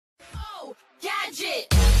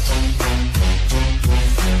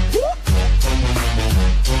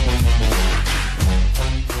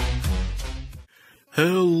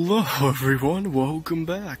Hello everyone, welcome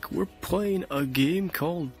back. We're playing a game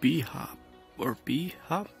called BHop. Or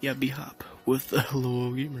BHop? Yeah, BHop with the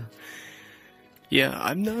Thelolgamer. Yeah,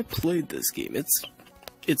 I've not played this game.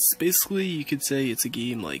 It's basically, you could say it's a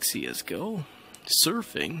game like CSGO.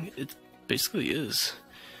 Surfing, it basically is.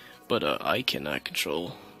 But I cannot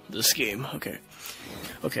control this game. Okay,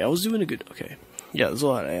 I was doing a good, yeah, there's a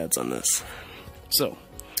lot of ads on this. So,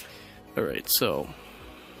 alright,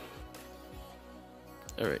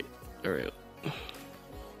 Alright.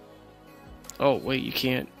 Oh, wait, you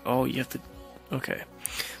can't. Oh, you have to. Okay.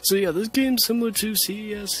 So, yeah, this game's similar to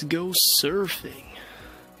CSGO Surfing.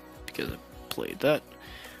 Because I played that.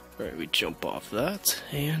 Alright, we jump off that.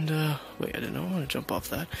 And, wait, I didn't know I want to jump off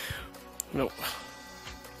that. No.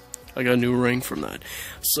 I got a new ring from that.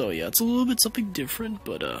 So, yeah, it's a little bit something different,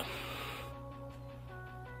 but,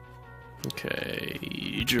 okay,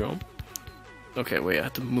 jump. Okay, wait, I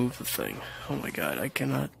have to move the thing. Oh my god, I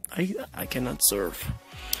cannot surf.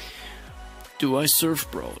 Do I surf,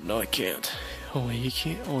 bro? No, I can't. Oh, you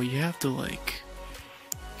can't. Oh, you have to, like...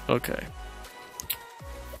 Okay.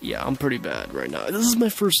 Yeah, I'm pretty bad right now. This is my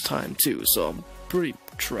first time, too, so I'm pretty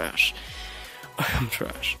trash. I'm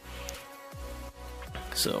trash.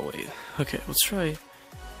 So, wait. Okay, let's try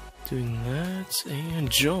doing that and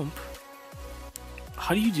jump.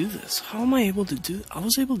 How do you do this? How am I able to do? I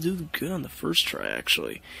was able to do good on the first try,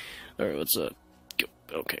 actually. Alright, let's, go.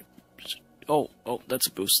 Okay. Oh, that's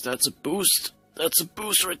a boost. That's a boost. That's a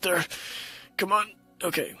boost right there. Come on.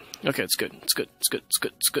 Okay, it's good. It's good.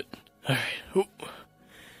 Alright.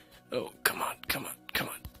 Oh, come on.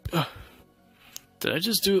 Did I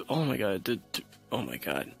just do? Oh my god, I did. Oh my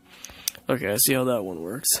god. Okay, I see how that one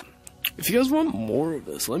works. If you guys want more of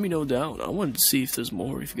this, let me know down. I wanted to see if there's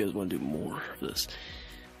more, if you guys want to do more of this.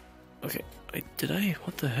 Okay,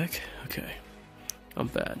 what the heck? Okay, I'm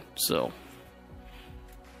bad, so.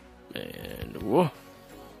 And, whoa.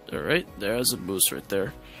 Alright, there's a boost right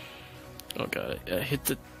there. Oh god, I hit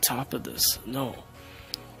the top of this. No.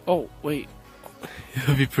 Oh, wait. It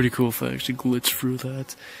would be pretty cool if I actually glitched through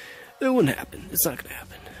that. It wouldn't happen. It's not gonna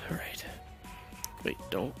happen. Alright. Wait,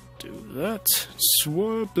 don't do that.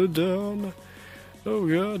 Swipe it down. Oh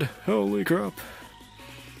god, holy crap.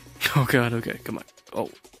 Oh god, okay, come on.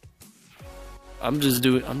 Oh. I'm just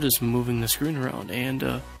moving the screen around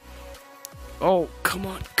and oh, come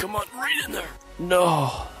on, right in there.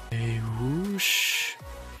 No. Hey, whoosh.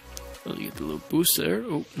 Oh, you get the little boost there.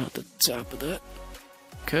 Oh, not the top of that.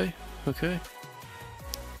 Okay.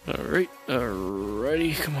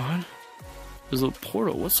 Alrighty, come on. There's a little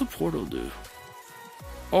portal. What's the portal do?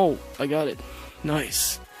 Oh, I got it.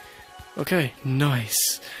 Nice. Okay,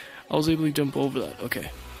 nice. I was able to jump over that. Okay.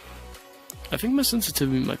 I think my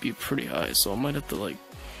sensitivity might be pretty high, so I might have to, like,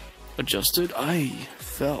 adjust it. I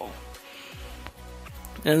fell.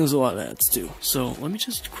 And there's a lot of ads, too. So, let me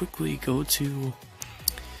just quickly go to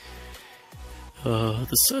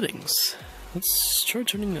the settings. Let's try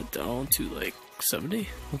turning that down to, like, 70.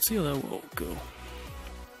 Let's see how that will go.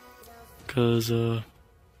 Because,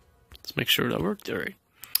 let's make sure that worked. Alright.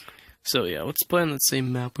 So yeah, let's play on that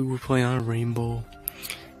same map we were playing on, Rainbow.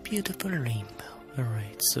 Beautiful rainbow.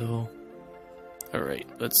 Alright, so... Alright,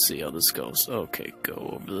 let's see how this goes. Okay, go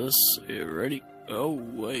over this. You ready? Oh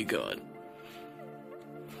my god.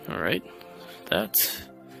 Alright, that.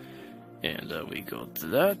 And we go to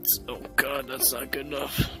that. Oh god, that's not good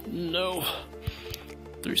enough. No.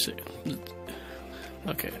 360.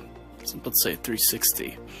 Okay, so let's say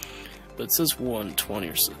 360. But it says 120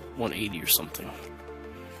 or 180 or something.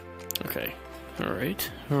 Okay. Alright.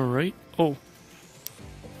 Oh.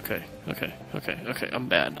 Okay. I'm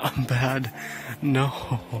bad.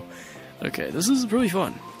 No. Okay, this is really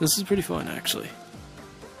fun. This is pretty fun, actually.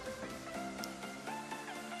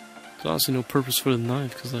 There's honestly no purpose for the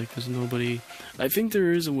knife, because, like, there's nobody... I think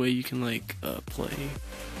there is a way you can, like, play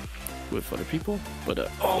with other people, but,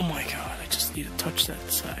 oh my god, I just need to touch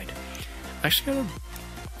that side. I actually got a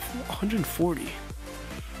 140.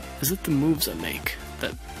 Is it the moves I make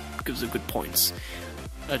that gives it good points?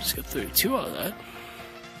 I just got 32 out of that.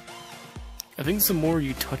 I think it's the more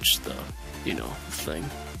you touch the, thing.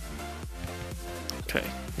 Okay,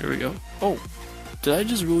 here we go. Oh, did I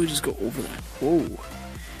just really just go over that? Whoa.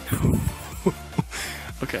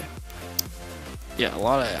 Okay. Yeah, a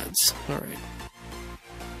lot of ads. Alright.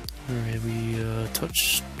 Alright, we,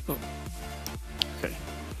 touched... Oh. Okay.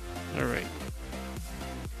 Alright.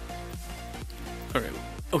 Alright.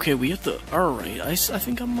 Okay, we have to... Alright, I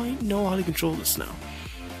think I might know how to control this now.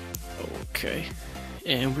 Okay.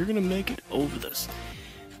 And we're gonna make it over this.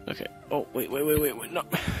 Okay. Oh, wait, no.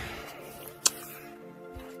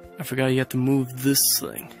 I forgot you have to move this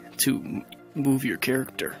thing to move your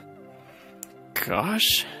character.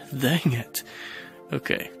 Gosh, dang it.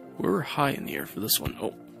 Okay, we're high in the air for this one.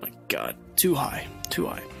 Oh my god, too high, too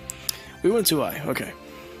high. We went too high, okay.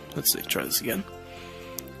 Let's see, try this again.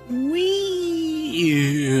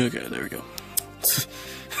 Whee! Okay, there we go.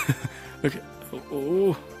 Okay,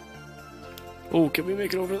 oh, can we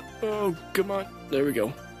make it over? Oh, come on, there we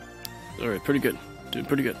go. Alright, pretty good, doing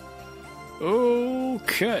pretty good.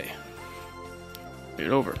 Okay. Get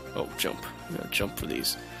it over. Oh, jump. I gotta jump for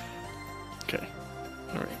these. Okay.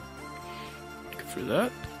 Alright. Good for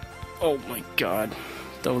that. Oh my god.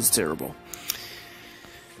 That was terrible.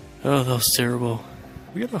 Oh, that was terrible.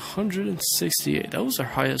 We got 168. That was our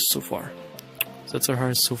highest so far. That's our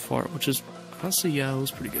highest so far, which is, honestly, yeah, it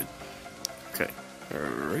was pretty good. Okay.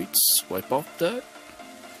 Alright, swipe off that.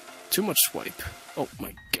 Too much swipe. Oh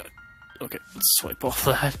my god. Okay, let's swipe off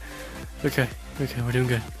that. Okay, we're doing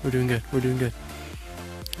good. We're doing good. We're doing good.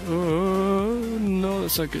 Oh, no,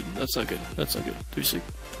 that's not good. That's not good. That's not good. 360,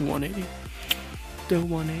 180. The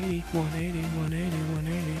 180, 180, 180,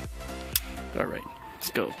 180. Alright,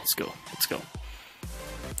 let's go, let's go, let's go.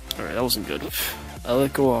 Alright, that wasn't good. I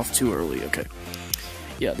let go off too early, okay.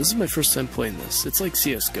 Yeah, this is my first time playing this. It's like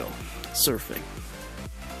CSGO, surfing.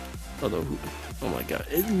 Although, oh my god,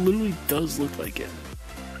 it literally does look like it.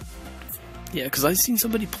 Yeah, because I've seen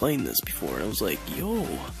somebody playing this before, and I was like, yo,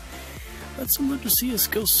 that's similar to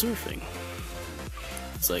CSGO surfing.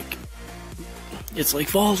 It's like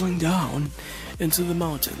falling down into the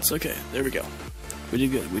mountains. Okay, there we go. We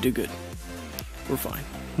did good, we did good. We're fine.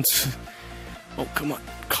 Oh, come on.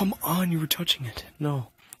 Come on, you were touching it. No,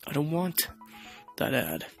 I don't want that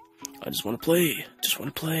ad. I just want to play. Just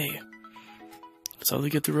want to play. That's how they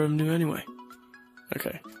get the revenue anyway.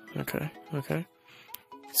 Okay, okay, okay.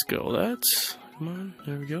 Let's go that. Come on,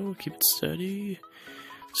 there we go. Keep it steady.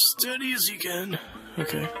 Steady as you can.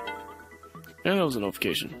 Okay. And that was a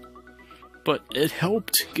notification. But it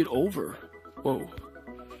helped get over. Whoa.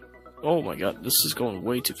 Oh my god, this is going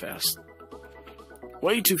way too fast.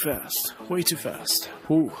 Way too fast. Way too fast.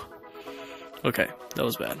 Whew. Okay, that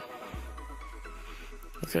was bad.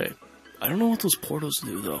 Okay. I don't know what those portals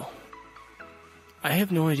do, though. I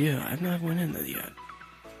have no idea. I've not went in there yet.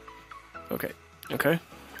 Okay. Okay.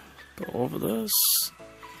 Go over this.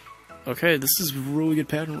 Okay, this is a really good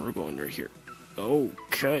pattern we're going right here.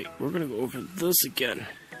 Okay, we're gonna go over this again.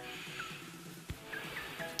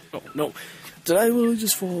 Oh, no. Did I really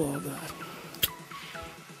just fall all that?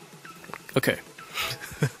 Okay.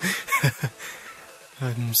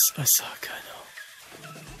 I suck, I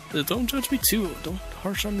know. Don't judge me too. Don't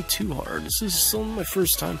harsh on me too hard. This is still my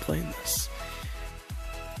first time playing this.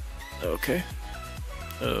 Okay.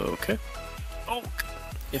 Okay. Oh,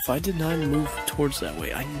 if I did not move towards that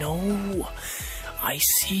way, I know. I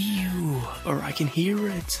see you. Or I can hear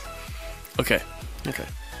it. Okay. Okay.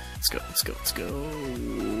 Let's go. Let's go. Let's go.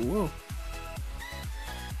 Whoa.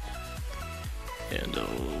 And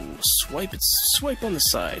swipe. It's swipe on the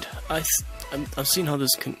side. I've seen how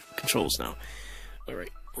this controls now. All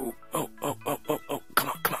right. Oh. Come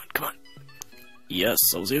on. Come on. Come on. Yes,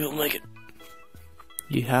 I was able to make it.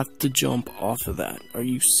 You have to jump off of that. Are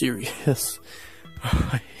you serious?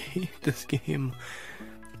 I hate this game.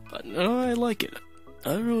 But no, I like it.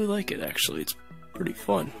 I really like it, actually. It's pretty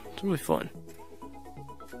fun. It's really fun.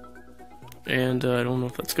 And I don't know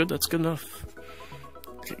if that's good. That's good enough.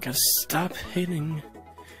 Okay, gotta stop hitting.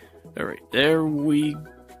 Alright, there we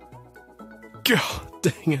go.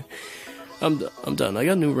 Dang it. I'm done. I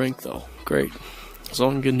got a new rank, though. Great. As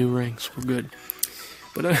long as I get new ranks, we're good.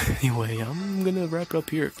 But anyway, I'm gonna wrap it up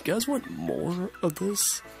here. If you guys want more of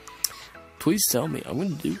this, please tell me. I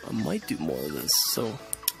might do more of this. So,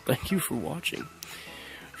 thank you for watching.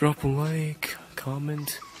 Drop a like,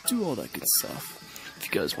 comment, do all that good stuff. If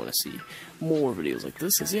you guys want to see more videos like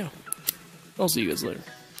this, yeah, I'll see you guys later.